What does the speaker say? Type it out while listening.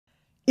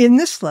In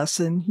this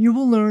lesson, you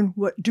will learn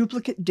what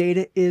duplicate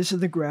data is in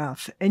the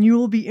graph, and you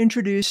will be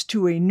introduced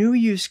to a new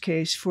use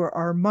case for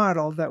our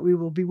model that we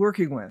will be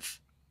working with.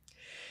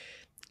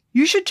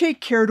 You should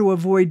take care to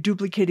avoid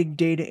duplicating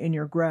data in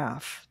your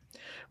graph.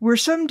 Where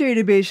some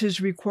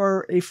databases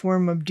require a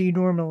form of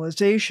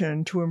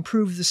denormalization to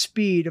improve the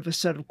speed of a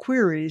set of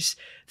queries,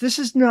 this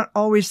is not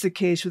always the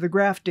case with a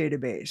graph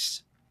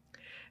database.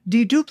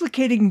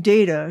 Deduplicating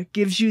data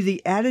gives you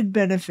the added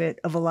benefit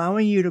of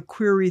allowing you to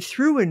query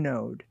through a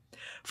node.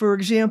 For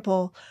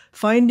example,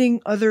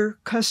 finding other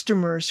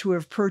customers who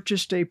have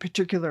purchased a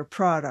particular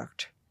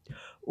product,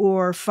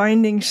 or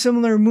finding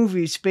similar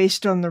movies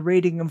based on the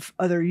rating of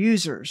other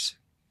users.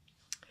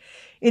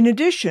 In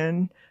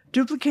addition,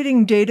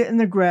 duplicating data in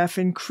the graph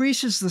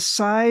increases the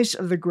size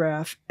of the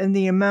graph and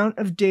the amount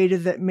of data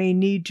that may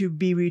need to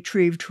be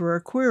retrieved for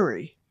a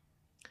query.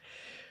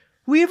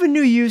 We have a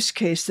new use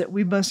case that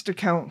we must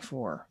account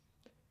for.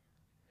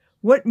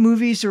 What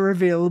movies are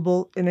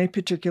available in a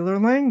particular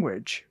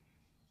language?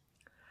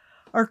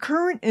 Our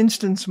current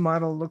instance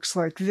model looks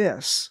like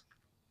this.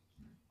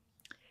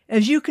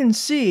 As you can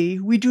see,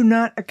 we do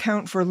not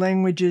account for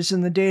languages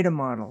in the data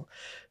model,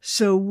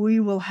 so we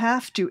will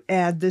have to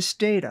add this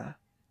data.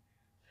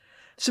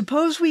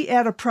 Suppose we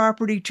add a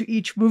property to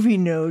each movie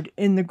node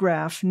in the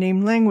graph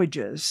named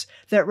Languages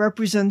that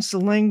represents the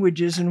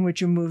languages in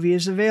which a movie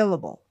is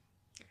available.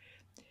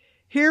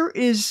 Here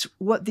is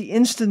what the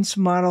instance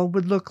model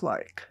would look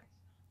like.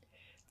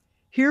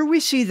 Here we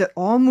see that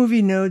all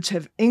movie nodes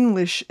have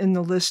English in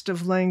the list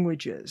of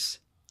languages.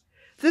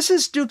 This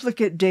is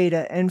duplicate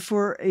data, and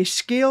for a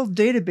scaled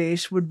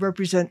database would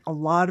represent a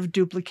lot of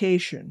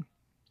duplication.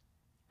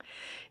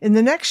 In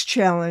the next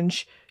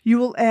challenge, you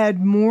will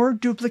add more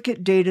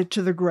duplicate data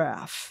to the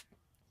graph.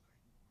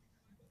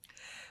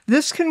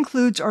 This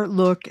concludes our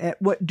look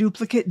at what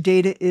duplicate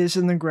data is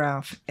in the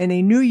graph and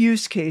a new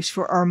use case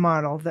for our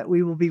model that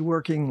we will be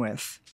working with.